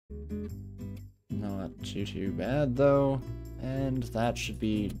Not too bad though. And that should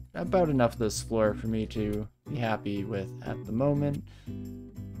be about enough of this floor for me to be happy with at the moment.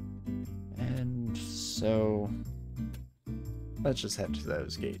 And so let's just head to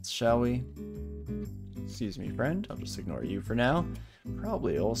those gates, shall we? Excuse me, friend. I'll just ignore you for now.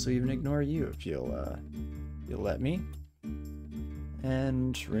 Probably also even ignore you if you'll let me.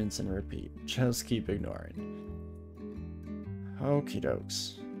 And rinse and repeat. Just keep ignoring. Okie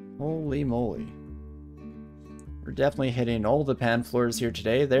dokes. Holy moly. We're definitely hitting all the pan floors here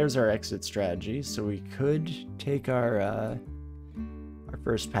today. There's our exit strategy. So we could take our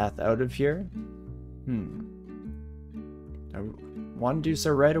first path out of here. I want to do so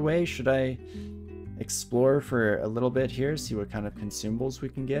right away. Should I explore for a little bit here, see what kind of consumables we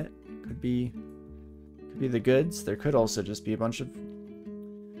can get? Could be the goods. There could also just be a bunch of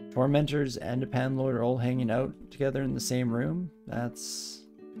tormentors and a panlord all hanging out together in the same room. That's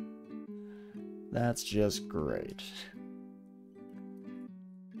just great.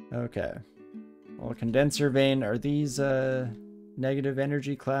 Okay. Well, condenser vein, are these negative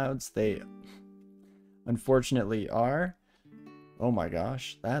energy clouds? They unfortunately are. Oh my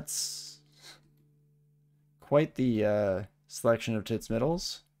gosh, that's quite the selection of tits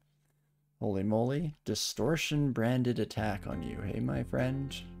middles. Holy moly. Distortion branded attack on you, hey my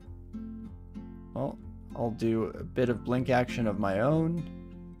friend. Well, I'll do a bit of blink action of my own,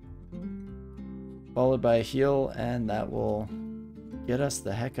 followed by a heal, and that will get us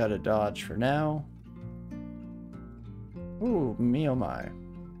the heck out of dodge for now. Ooh, me oh my.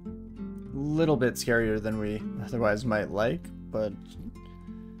 Little bit scarier than we otherwise might like, but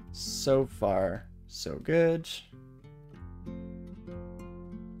so far so good.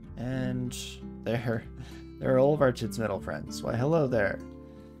 And there are all of our tits metal friends. Why, hello there.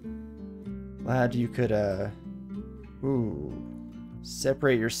 Glad you could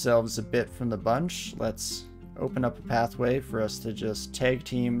separate yourselves a bit from the bunch. Let's open up a pathway for us to just tag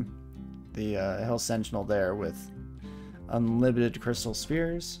team the Hell Sentinel there with unlimited crystal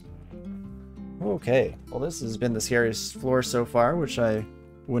spheres. Okay, well this has been the scariest floor so far, which I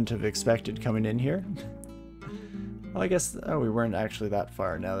wouldn't have expected coming in here. Well, I guess we weren't actually that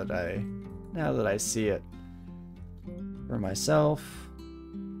far now that I see it for myself.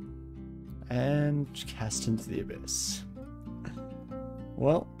 And cast into the abyss.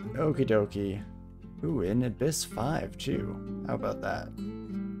 Well, okie dokie. Ooh, in Abyss 5 too. How about that?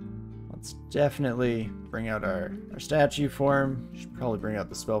 Let's definitely bring out our statue form. Should probably bring out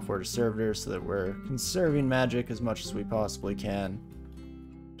the Spellforge Servitor so that we're conserving magic as much as we possibly can.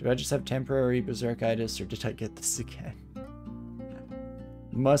 Do I just have temporary berserkitis, or did I get this again?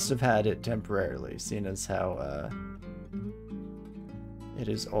 Must have had it temporarily, seeing as how it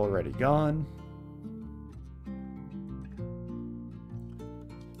is already gone.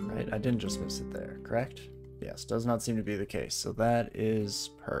 Right, I didn't just miss it there, correct? Yes, does not seem to be the case, so that is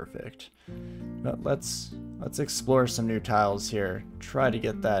perfect. But let's explore some new tiles here. Try to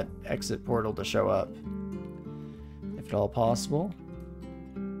get that exit portal to show up, if at all possible.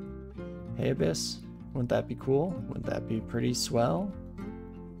 Hey Abyss, wouldn't that be cool? Wouldn't that be pretty swell?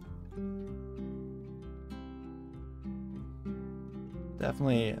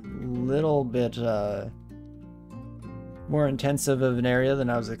 Definitely a little bit more intensive of an area than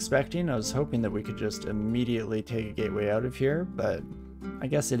I was expecting. I was hoping that we could just immediately take a gateway out of here, but I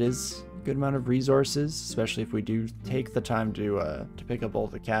guess it is a good amount of resources, especially if we do take the time to pick up all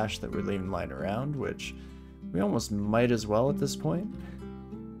the cash that we're leaving lying around, which we almost might as well at this point.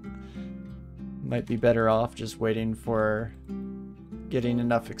 Might be better off just waiting for getting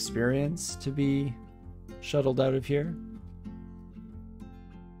enough experience to be shuttled out of here.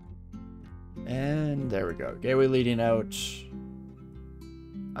 And there we go. Gateway leading out.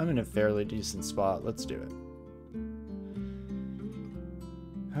 I'm in a fairly decent spot. Let's do it.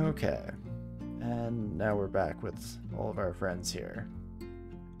 Okay. And now we're back with all of our friends here.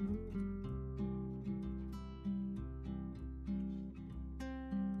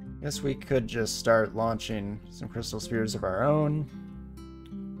 Guess we could just start launching some crystal spheres of our own.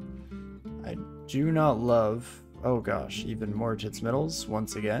 I do not love... Oh gosh, even more tits middles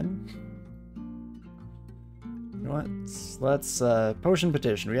once again. You know what? Let's potion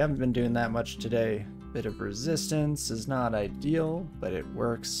petition. We haven't been doing that much today. Bit of resistance is not ideal, but it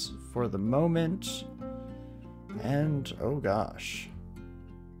works for the moment. And oh gosh.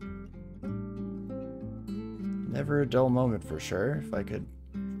 Never a dull moment for sure. If I could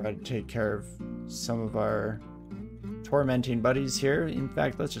try to take care of some of our tormenting buddies here. In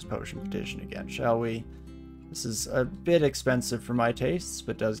fact, let's just potion petition again, shall we? This is a bit expensive for my tastes,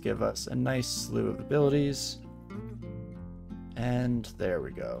 but does give us a nice slew of abilities. And there we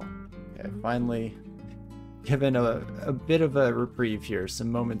go. Okay, finally given a bit of a reprieve here,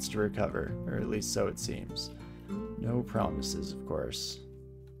 some moments to recover, or at least so it seems. No promises, of course.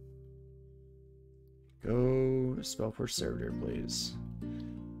 Go Spellforce Servitor, please.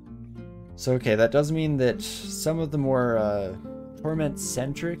 So okay, that does mean that some of the more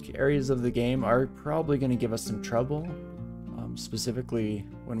Torment-centric areas of the game are probably going to give us some trouble. Specifically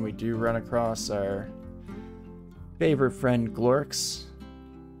when we do run across our favorite friend Glorx,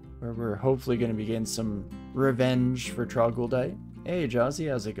 where we're hopefully going to be getting some revenge for Troglodyte. Hey Jazzy,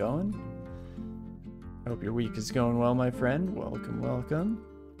 how's it going? Hope your week is going well, my friend. Welcome, welcome.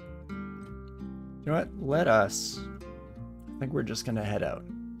 You know what? Let us. I think we're just going to head out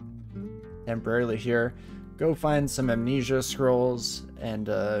temporarily here. Go find some amnesia scrolls and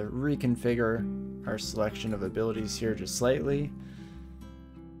reconfigure our selection of abilities here just slightly.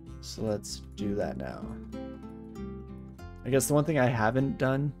 So let's do that now. I guess the one thing I haven't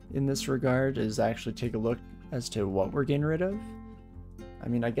done in this regard is actually take a look as to what we're getting rid of. I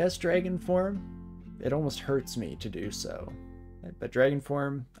mean, I guess Dragon Form, it almost hurts me to do so. But Dragon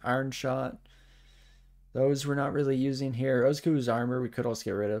Form, Iron Shot, those we're not really using here. Ozku's Armor we could also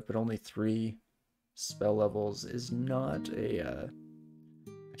get rid of, but only 3 spell levels is not a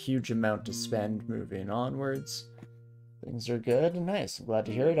huge amount to spend moving onwards. Things are good and nice. I'm glad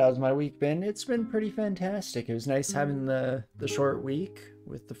to hear it. How's my week been? It's been pretty fantastic. It was nice having the short week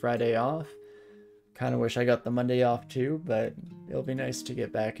with the Friday off. Kind of wish I got the Monday off too, but it'll be nice to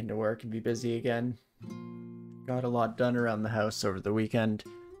get back into work and be busy again. Got a lot done around the house over the weekend.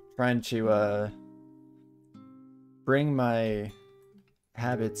 Trying to bring my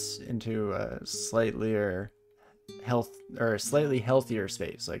habits into a slightly healthier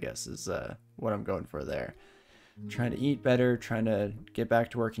space, I guess, is what I'm going for there. Trying to eat better, trying to get back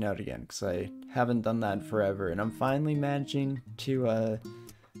to working out again, because I haven't done that in forever, and I'm finally managing to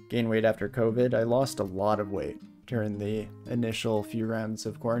gain weight after COVID. I lost a lot of weight during the initial few rounds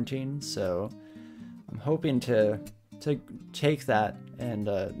of quarantine, so I'm hoping to take that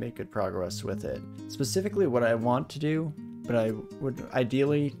and make good progress with it. Specifically what I want to do, but I would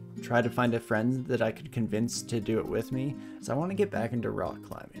ideally try to find a friend that I could convince to do it with me, is I want to get back into rock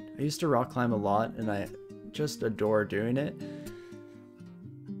climbing. I used to rock climb a lot, and I just adore doing it,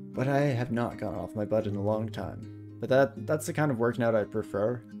 but I have not gone off my butt in a long time. But that's the kind of working out I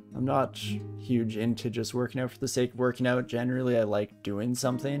prefer. I'm not huge into just working out for the sake of working out. Generally, I like doing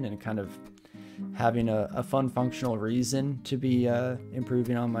something and kind of having a fun, functional reason to be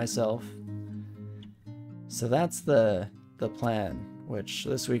improving on myself. So that's the plan, which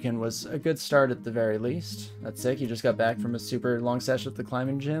this weekend was a good start at the very least. That's sick. You just got back from a super long session at the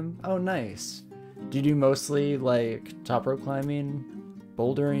climbing gym. Oh, nice. Do you do mostly like top rope climbing,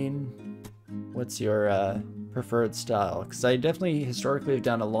 bouldering? What's your preferred style? Because I definitely historically have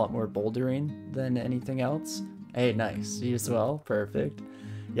done a lot more bouldering than anything else. Hey, nice. You as well. Perfect.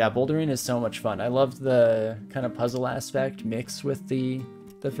 Yeah, bouldering is so much fun. I love the kind of puzzle aspect mixed with the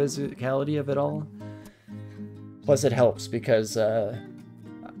physicality of it all. Plus it helps because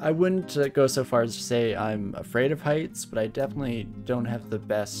I wouldn't go so far as to say I'm afraid of heights, but I definitely don't have the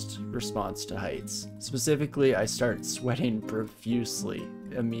best response to heights. Specifically, I start sweating profusely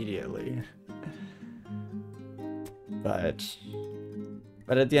immediately. But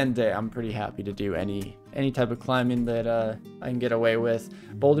at the end of the day, I'm pretty happy to do any type of climbing that I can get away with.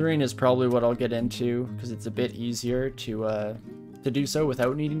 Bouldering is probably what I'll get into because it's a bit easier to do so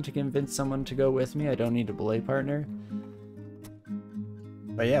without needing to convince someone to go with me. I don't need a belay partner.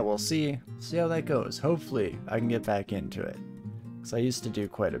 But yeah, we'll see how that goes. Hopefully, I can get back into it, because I used to do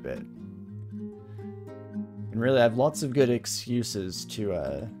quite a bit. And really, I have lots of good excuses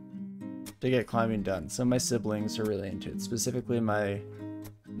to get climbing done. Some of my siblings are really into it, specifically my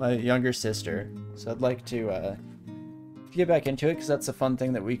younger sister. So I'd like to get back into it, because that's a fun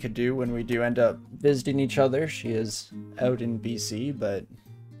thing that we could do when we do end up visiting each other. She is out in BC, but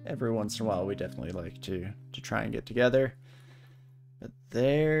every once in a while we definitely like to try and get together. But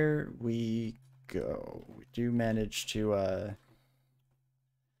there we go. We do manage to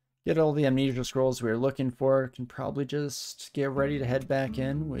get all the amnesia scrolls we were looking for. Can probably just get ready to head back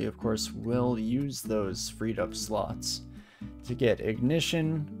in. We of course will use those freed up slots to get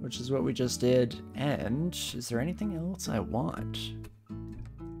ignition, which is what we just did. And is there anything else I want?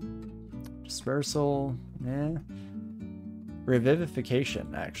 Dispersal,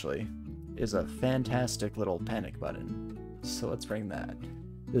 Revivification actually is a fantastic little panic button. So let's bring that.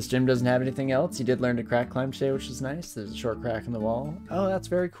 This gym doesn't have anything else. You did learn to crack climb today, which is nice. There's a short crack in the wall. Oh, that's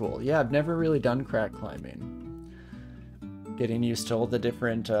very cool. Yeah, I've never really done crack climbing. Getting used to all the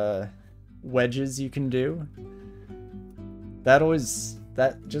different wedges you can do.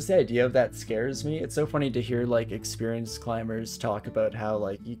 just the idea of that scares me. It's so funny to hear like experienced climbers talk about how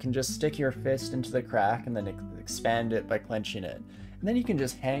like you can just stick your fist into the crack and then expand it by clenching it. And then you can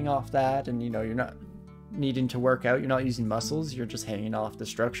just hang off that, and you know, you're not needing to work out, you're not using muscles, you're just hanging off the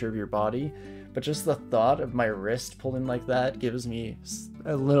structure of your body. But just the thought of my wrist pulling like that gives me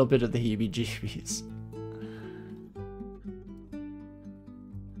a little bit of the heebie-jeebies.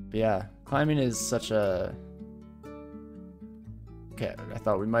 But yeah, climbing is such a... Okay, I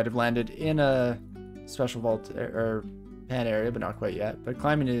thought we might have landed in a special vault or pan area, but not quite yet. But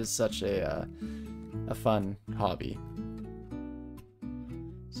climbing is such a fun hobby.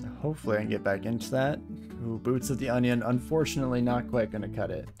 So hopefully I can get back into that. Ooh, boots of the onion, unfortunately not quite gonna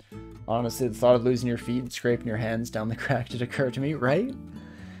cut it. Honestly, the thought of losing your feet and scraping your hands down the crack did occur to me, right?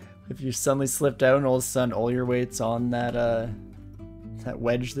 If you suddenly slipped out and all of a sudden all your weight's on that that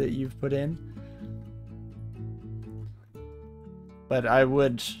wedge that you've put in. But I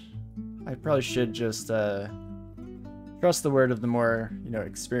probably should just trust the word of the more, you know,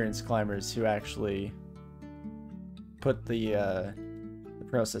 experienced climbers who actually put the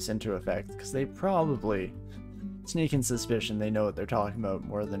process into effect, because they probably, sneaking suspicion, they know what they're talking about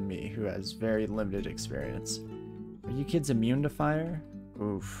more than me, who has very limited experience. Are you kids immune to fire?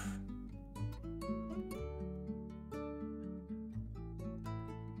 Oof.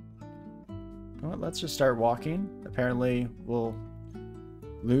 Well, let's just start walking. Apparently we'll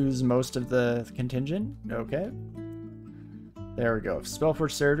lose most of the contingent. Okay. There we go.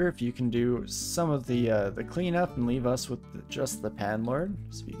 Spellforge Surtur, if you can do some of the cleanup and leave us with just the Pan Lord.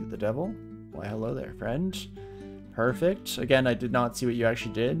 Speak of the devil. Why, hello there, friend. Perfect. Again, I did not see what you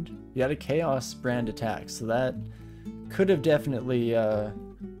actually did. You had a Chaos brand attack, so that could have definitely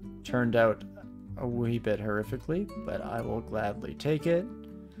turned out a wee bit horrifically, but I will gladly take it.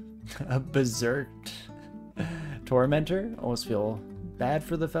 A berserked tormentor. Almost feel bad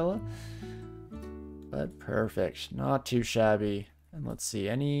for the fella. But perfect. Not too shabby. And let's see,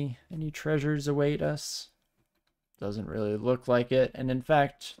 any treasures await us? Doesn't really look like it. And in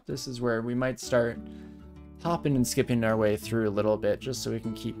fact, this is where we might start hopping and skipping our way through a little bit just so we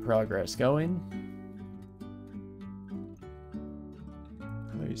can keep progress going.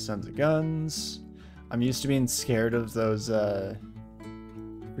 Oh, you sons of guns. I'm used to being scared of those, I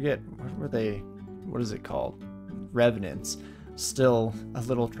forget, what were they, what is it called? Revenants. Still a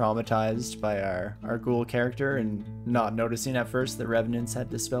little traumatized by our ghoul character and not noticing at first that revenants had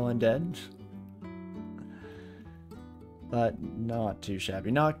dispel undead. But not too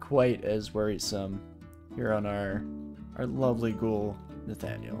shabby, not quite as worrisome here on our lovely ghoul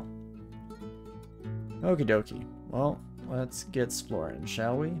Nathaniel. Okie dokie. Well, let's get exploring,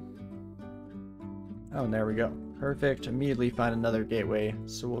 shall we? Oh, and there we go. Perfect. Immediately find another gateway,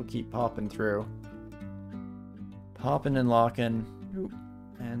 so we'll keep popping through. Popping and locking. Oop.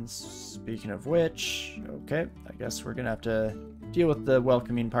 And speaking of which, okay, I guess we're gonna have to deal with the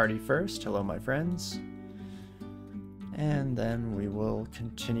welcoming party first. Hello, my friends. And then we will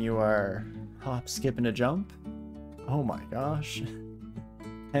continue our hop, skip, and a jump. Oh my gosh.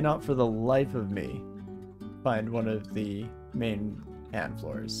 Cannot for the life of me find one of the main pan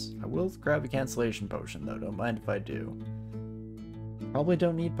floors. I will grab a cancellation potion though, don't mind if I do. Probably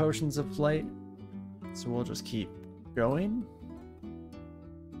don't need potions of flight, so we'll just keep going.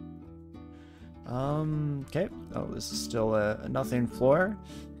 Okay. Oh, this is still a nothing floor.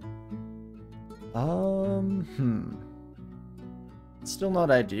 Still not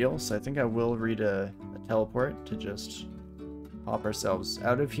ideal, so I think I will read a teleport to just hop ourselves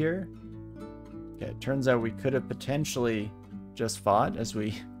out of here. Okay, it turns out we could have potentially just fought as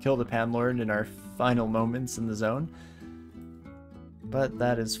we kill the Panlord in our final moments in the zone. But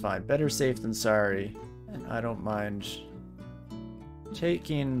that is fine. Better safe than sorry. And I don't mind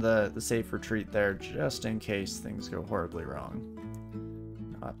taking the safe retreat there just in case things go horribly wrong.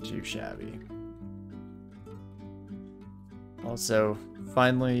 Not too shabby. Also,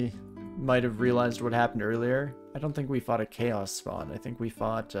 finally might have realized what happened earlier. I don't think we fought a chaos spawn. I think we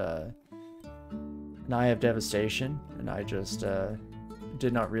fought an Eye of Devastation, and I just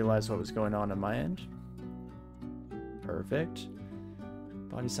did not realize what was going on my end. Perfect.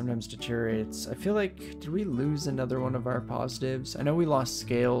 Body sometimes deteriorates. I feel like, did we lose another one of our positives? I know we lost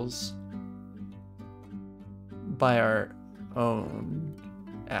scales by our own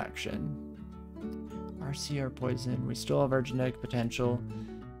action. RCR poison. We still have our genetic potential.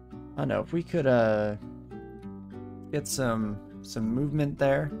 I don't know, if we could get some movement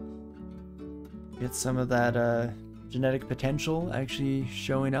there. Get some of that genetic potential actually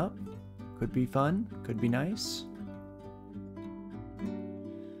showing up. Could be fun. Could be nice.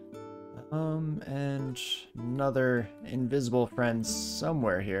 And another invisible friend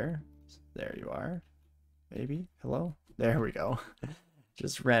somewhere here. There you are. Maybe? Hello? There we go.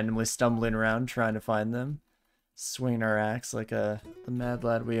 Just randomly stumbling around trying to find them. Swinging our axe like the mad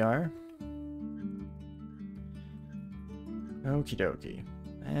lad we are. Okie dokie.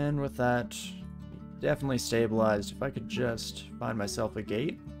 And with that, definitely stabilized. If I could just find myself a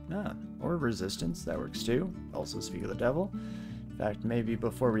gate. Or resistance, that works too. Also speak of the devil. In fact, maybe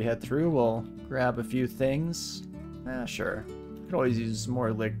before we head through, we'll grab a few things. Sure. Could always use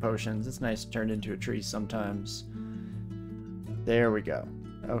more lig potions. It's nice to turn into a tree sometimes. There we go.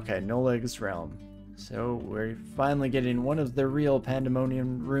 Okay, Noleg's Realm. So we're finally getting one of the real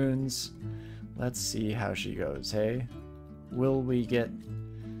Pandemonium runes. Let's see how she goes, hey? Will we get...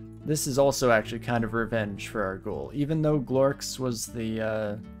 This is also actually kind of revenge for our goal. Even though Glorx was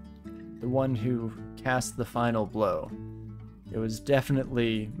the one who cast the final blow, it was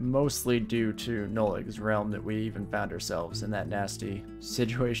definitely mostly due to Noleg's Realm that we even found ourselves in that nasty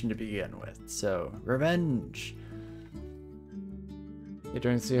situation to begin with. So, revenge! You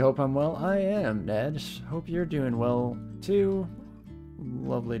doing? So hope I'm well? I am, Ned. Hope you're doing well too.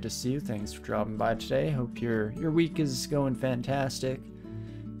 Lovely to see you. Thanks for dropping by today. Hope your week is going fantastic,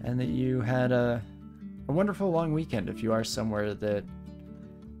 and that you had a wonderful long weekend if you are somewhere that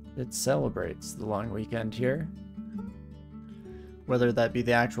celebrates the long weekend here. Whether that be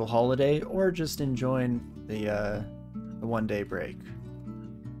the actual holiday or just enjoying the one-day break.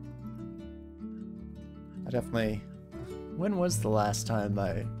 I definitely... When was the last time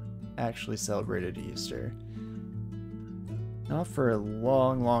I actually celebrated Easter? Not for a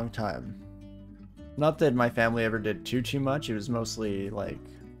long, long time. Not that my family ever did too much. It was mostly like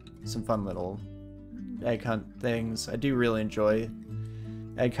some fun little egg hunt things. I do really enjoy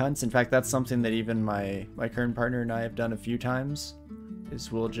egg hunts. In fact, that's something that even my current partner and I have done a few times.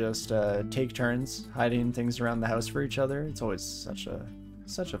 Is we'll just take turns hiding things around the house for each other. It's always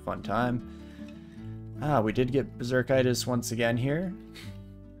such a fun time. We did get Berserkitis once again here.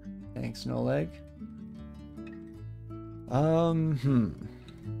 Thanks, Noleg.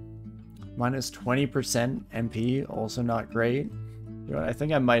 Minus 20% MP, also not great. You know, I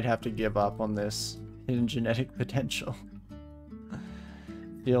think I might have to give up on this hidden genetic potential.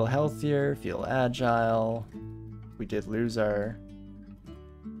 Feel healthier, feel agile. We did lose our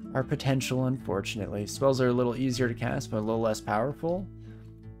potential, unfortunately. Spells are a little easier to cast, but a little less powerful.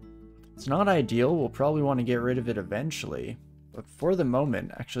 It's not ideal. We'll probably want to get rid of it eventually. But for the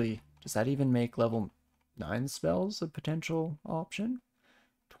moment, actually, does that even make level 9 spells a potential option?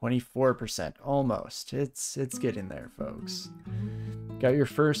 24%, almost. It's getting there, folks. Got your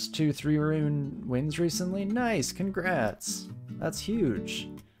first 2-3 rune wins recently? Nice, congrats. That's huge.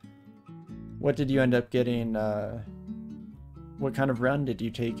 What did you end up getting? What kind of run did you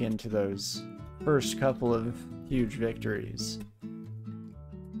take into those first couple of huge victories?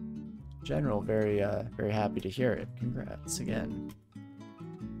 General, very happy to hear it. Congrats again.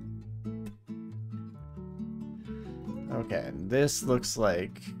 Okay, and this looks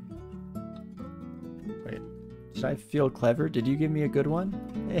like... Wait, did I feel clever? Did you give me a good one?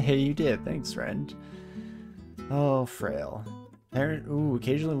 Hey, you did. Thanks, friend. Oh, frail. Ooh,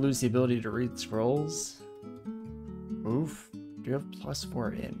 occasionally lose the ability to read scrolls. Oof. Do you have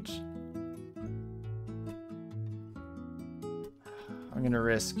 +4 int? I'm gonna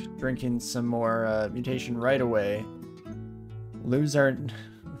risk drinking some more mutation right away. Lose our...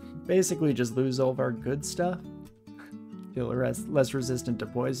 Basically just lose all of our good stuff. Feel less resistant to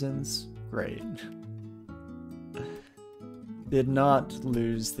poisons. Great. Did not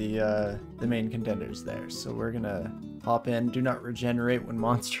lose the main contenders there, so we're gonna hop in. Do not regenerate when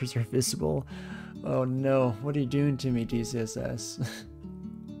monsters are visible. Oh no, what are you doing to me, DCSS?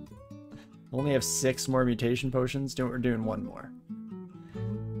 Only have 6 more mutation potions. We're doing 1 more.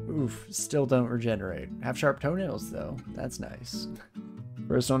 Oof, still don't regenerate. Have sharp toenails though. That's nice.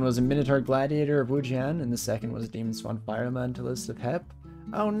 First one was a Minotaur Gladiator of Wujian, and the second was a Demon Spawn Firemantilist of Hep.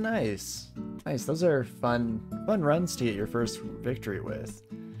 Oh, nice. Nice, those are fun runs to get your first victory with.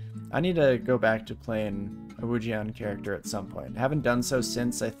 I need to go back to playing a Wujian character at some point. Haven't done so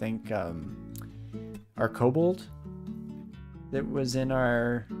since, I think, our Kobold that was in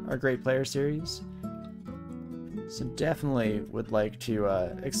our Great Player series. So definitely would like to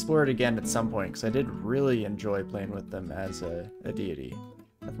explore it again at some point, because I did really enjoy playing with them as a deity.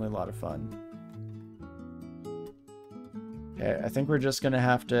 Definitely a lot of fun. Okay, I think we're just going to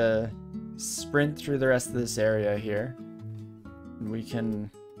have to sprint through the rest of this area here. And we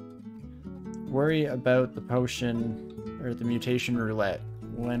can worry about the potion, or the mutation roulette,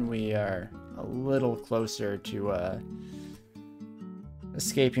 when we are a little closer to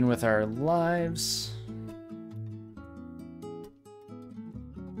Escaping with our lives.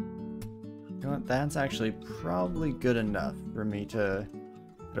 You know what? That's actually probably good enough for me to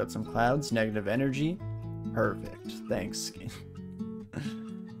put out some clouds. Negative energy. Perfect. Thanks.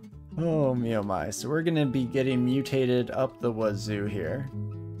 Oh me oh my. So we're gonna be getting mutated up the wazoo here.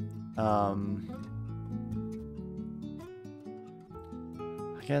 I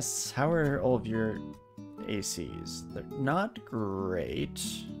guess, how are all of your ACs? They're not great.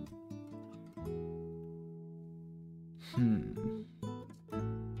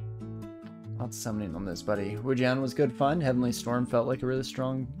 Lots of summoning on this, buddy. Wujian was good fun. Heavenly Storm felt like a really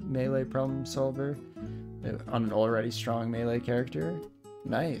strong melee problem solver on an already strong melee character.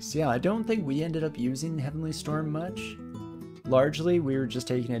 Nice. Yeah, I don't think we ended up using Heavenly Storm much. Largely, we were just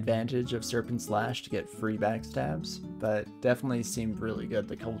taking advantage of Serpent's Lash to get free backstabs, but definitely seemed really good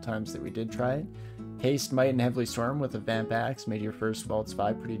the couple times that we did try it. Haste, Might, and Heavenly Storm with a Vamp Axe made your first Vaults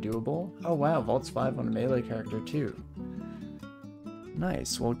 5 pretty doable. Oh wow, Vaults 5 on a melee character too.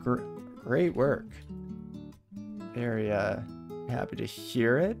 Nice. Well, great work. Very happy to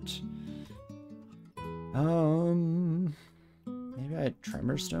hear it. Maybe I had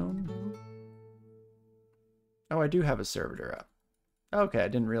Tremor Stone? Oh, I do have a servitor up. Okay, I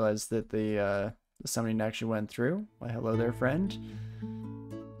didn't realize that the summoning actually went through. Why, hello there, friend.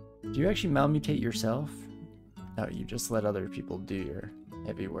 Do you actually malmutate yourself? No, you just let other people do your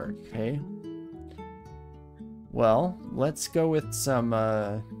heavy work, okay? Well, let's go with some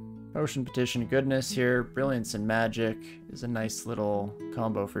Potion Petition goodness here. Brilliance and Magic is a nice little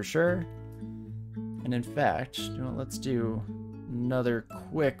combo for sure. And in fact, you know, let's do another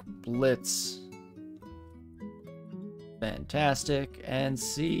quick blitz. Fantastic. And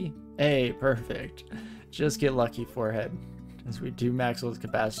C. A. Perfect. Just get lucky, forehead. As we do Maxwell's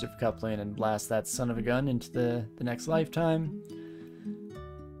capacitive coupling and blast that son of a gun into the next lifetime.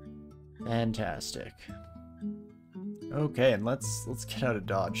 Fantastic. Okay, and let's get out of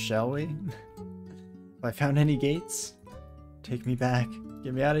Dodge, shall we? Have I found any gates? Take me back.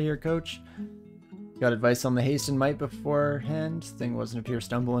 Get me out of here, coach. Got advice on the haste and might beforehand. Thing wasn't a pure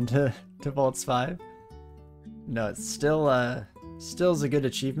stumble into Vaults 5. No, it's still is a good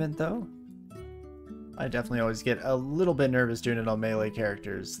achievement though. I definitely always get a little bit nervous doing it on melee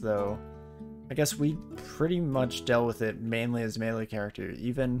characters, though. I guess we pretty much dealt with it mainly as melee character,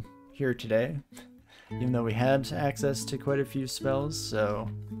 even here today. Even though we had access to quite a few spells, so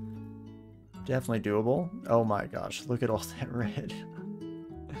definitely doable. Oh my gosh, look at all that red.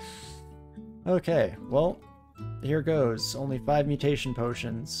 Okay, well, here goes. Only 5 mutation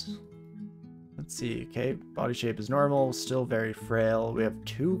potions. Let's see, okay, body shape is normal, still very frail. We have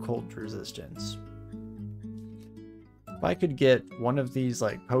 2 cold resistance. If I could get one of these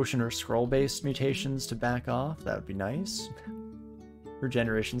like potion or scroll-based mutations to back off, that would be nice.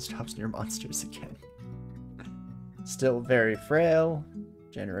 Regeneration stops near monsters again. Still very frail.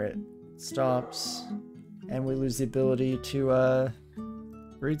 Generate stops. And we lose the ability to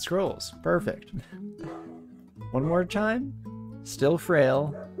read scrolls. Perfect. One more time. Still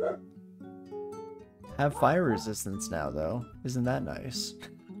frail. Have fire resistance now though. Isn't that nice?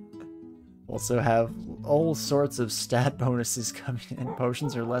 Also have all sorts of stat bonuses coming in.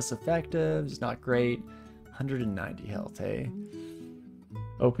 Potions are less effective. It's not great. 190 health, hey?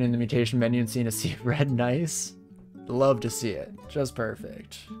 Opening the mutation menu and seeing a sea of red, nice. Love to see it. Just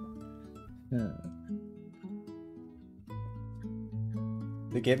perfect.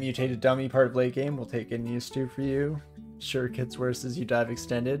 The get mutated dummy part of late game will take getting used to for you. Sure, it gets worse as you dive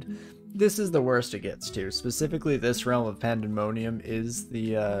extended. This is the worst it gets to. Specifically, this realm of Pandemonium is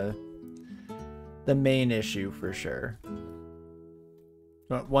the main issue for sure.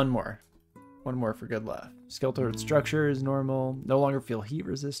 One more for good luck. Skeletal structure is normal. No longer feel heat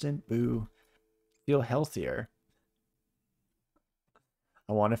resistant. Boo. Feel healthier.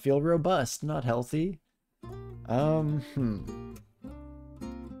 I want to feel robust, not healthy. Should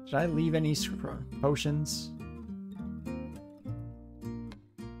I leave any potions?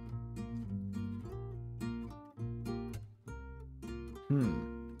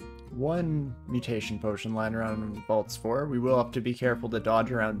 One mutation potion lying around in Vaults 4. We will have to be careful to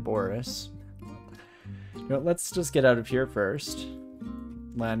dodge around Boris. You know, let's just get out of here first.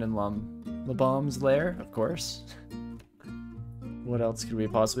 Land in Labom's lair, of course. What else could we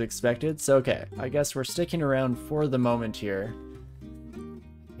possibly expected? So, okay, I guess we're sticking around for the moment here.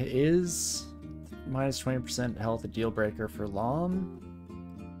 It is minus 20% health a deal breaker for Lom.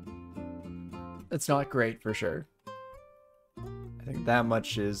 It's not great for sure. I think that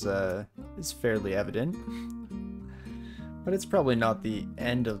much is fairly evident. But it's probably not the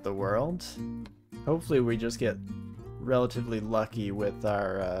end of the world. Hopefully we just get relatively lucky with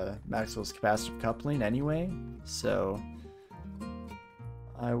our Maxwell's capacitive coupling anyway, so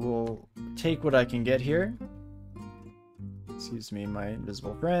I will take what I can get here. Excuse me, my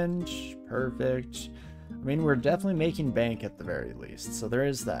invisible friend. Perfect. I mean, we're definitely making bank at the very least, so there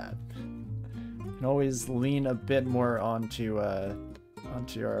is that. Can always lean a bit more onto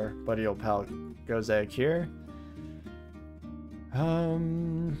our buddy old pal Gozag here.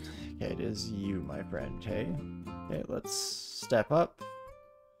 Okay, it is you, my friend, hey? Okay, let's step up.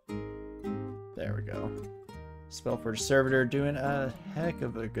 There we go. Spellforge Servitor doing a heck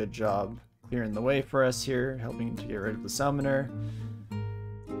of a good job clearing the way for us here, helping to get rid of the summoner.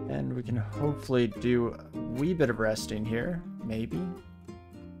 And we can hopefully do a wee bit of resting here, maybe.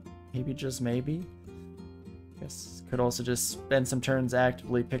 Maybe, just maybe. Guess could also just spend some turns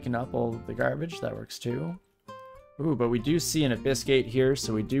actively picking up all the garbage, that works too. Ooh, but we do see an Abyss Gate here,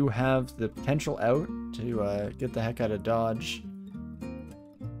 so we do have the potential out to get the heck out of dodge.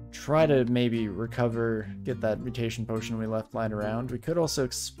 Try to maybe recover, get that mutation potion we left lying around. We could also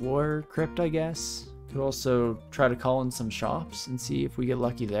explore Crypt, I guess. Could also try to call in some shops and see if we get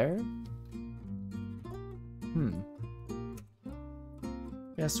lucky there.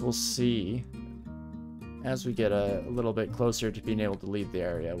 Guess we'll see. As we get a little bit closer to being able to leave the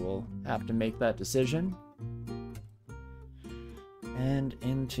area, we'll have to make that decision. And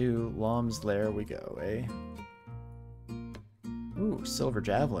into Lom's lair we go, eh? Ooh, silver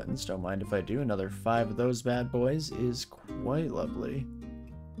javelins. Don't mind if I do. Another 5 of those bad boys is quite lovely.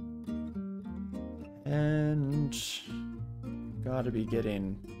 And gotta be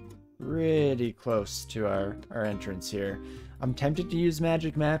getting pretty close to our entrance here. I'm tempted to use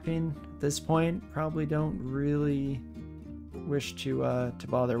magic mapping at this point. Probably don't really wish to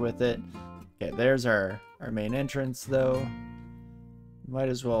bother with it. Okay, there's our main entrance though. Might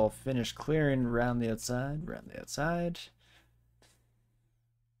as well finish clearing around the outside,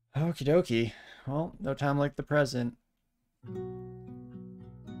 Okie dokie. Well, no time like the present.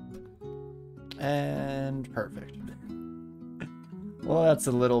 And perfect. Well, that's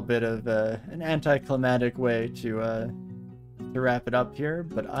a little bit of an anticlimactic way to wrap it up here,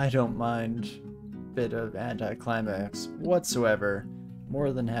 but I don't mind a bit of anticlimax whatsoever.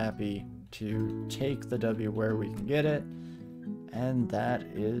 More than happy to take the W where we can get it, and that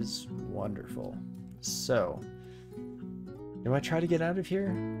is wonderful. So, do I try to get out of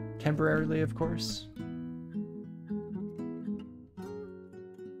here? Temporarily, of course.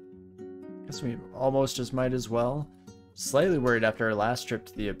 Guess we almost just might as well. Slightly worried after our last trip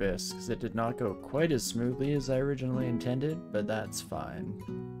to the Abyss, because it did not go quite as smoothly as I originally intended, but that's fine.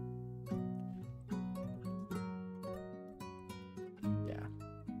 Yeah,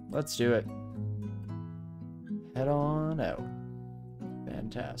 let's do it. Head on out.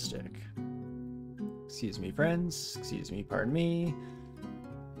 Fantastic. Excuse me, friends. Excuse me, pardon me.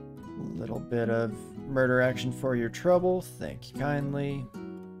 A little bit of murder action for your trouble. Thank you kindly.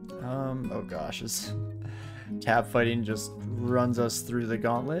 Oh gosh, this tab fighting just runs us through the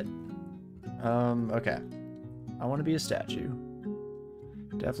gauntlet. Okay. I want to be a statue.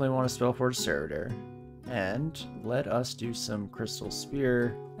 Definitely want a Spellforge Servitor. And let us do some Crystal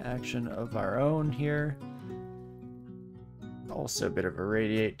Spear action of our own here. Also a bit of a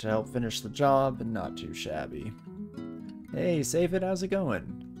Radiate to help finish the job, and not too shabby. Hey, Save It, how's it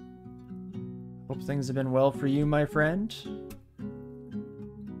going? Hope things have been well for you, my friend.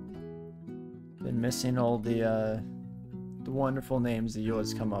 Been missing all the wonderful names that you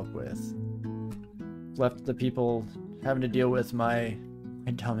always come up with. Left the people having to deal with my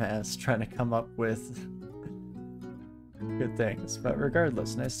dumbass trying to come up with good things. But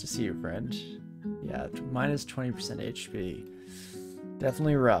regardless, nice to see you, friend. Yeah, minus 20% HP.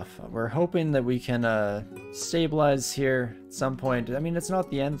 Definitely rough. We're hoping that we can stabilize here at some point. I mean, it's not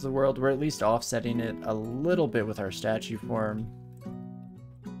the end of the world. We're at least offsetting it a little bit with our statue form.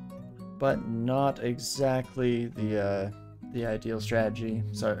 But not exactly the ideal strategy.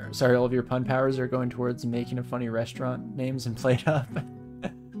 Sorry, all of your pun powers are going towards making a funny restaurant names and Plate Up.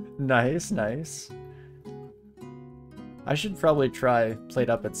 Nice, nice. I should probably try Plate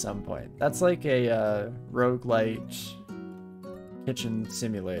Up at some point. That's like a roguelite kitchen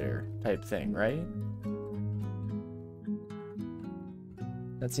simulator type thing, right?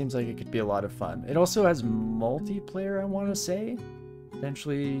 That seems like it could be a lot of fun. It also has multiplayer, I want to say.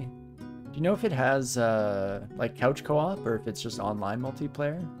 Potentially... Do you know if it has like couch co-op or if it's just online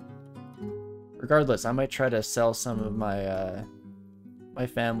multiplayer? Regardless, I might try to sell some of my my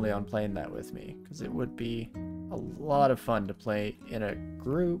family on playing that with me, because it would be a lot of fun to play in a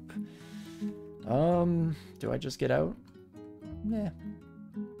group. Do I just get out? Nah.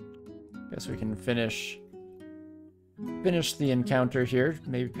 Guess we can finish finish the encounter here.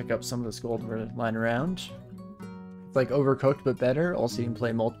 Maybe pick up some of this gold we're lying around. It's like Overcooked but better. Also, you can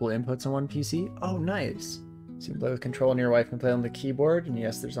play multiple inputs on one PC. Oh, nice. So you can play with control and your wife can play on the keyboard. And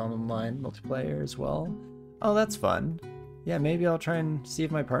yes, there's online multiplayer as well. Oh, that's fun. Yeah, maybe I'll try and see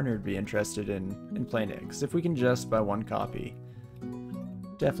if my partner would be interested in playing it. Because if we can just buy one copy,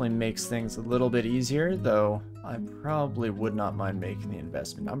 definitely makes things a little bit easier, though I probably would not mind making the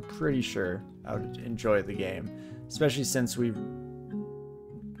investment. I'm pretty sure I would enjoy the game, especially since we...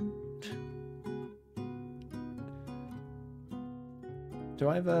 Do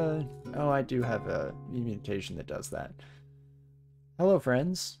I have a... Oh, I do have a mutation that does that. Hello,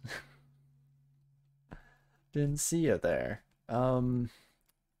 friends. Didn't see you there.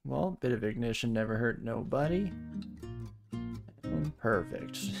 Well, bit of ignition never hurt nobody.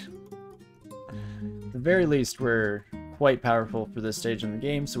 Perfect. At the very least, we're quite powerful for this stage in the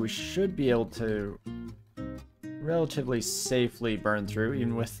game, so we should be able to relatively safely burn through,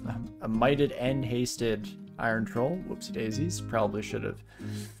 even with a mighted and hasted Iron Troll. Whoopsie daisies. Probably should have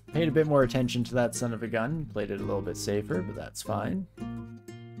paid a bit more attention to that son of a gun, played it a little bit safer, but that's fine.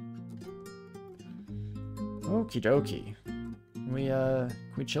 Okie dokie. Can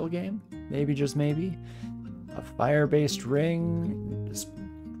we chill game? Maybe, just maybe? A fire-based ring is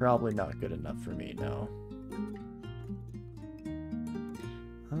probably not good enough for me, no.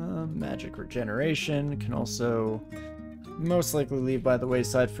 Magic regeneration can also most likely leave by the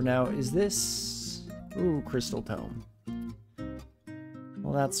wayside for now. Is this... Ooh, Crystal Tome.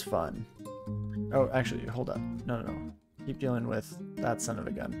 Well, that's fun. Oh, actually, hold up. No. Keep dealing with that son of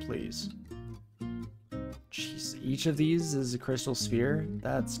a gun, please. Jeez, each of these is a crystal sphere?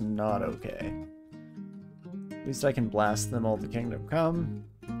 That's not okay. At least I can blast them all to Kingdom Come.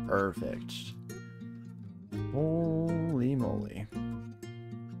 Perfect. Holy moly.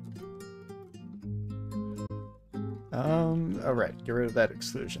 Alright, get rid of that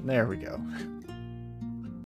exclusion. There we go.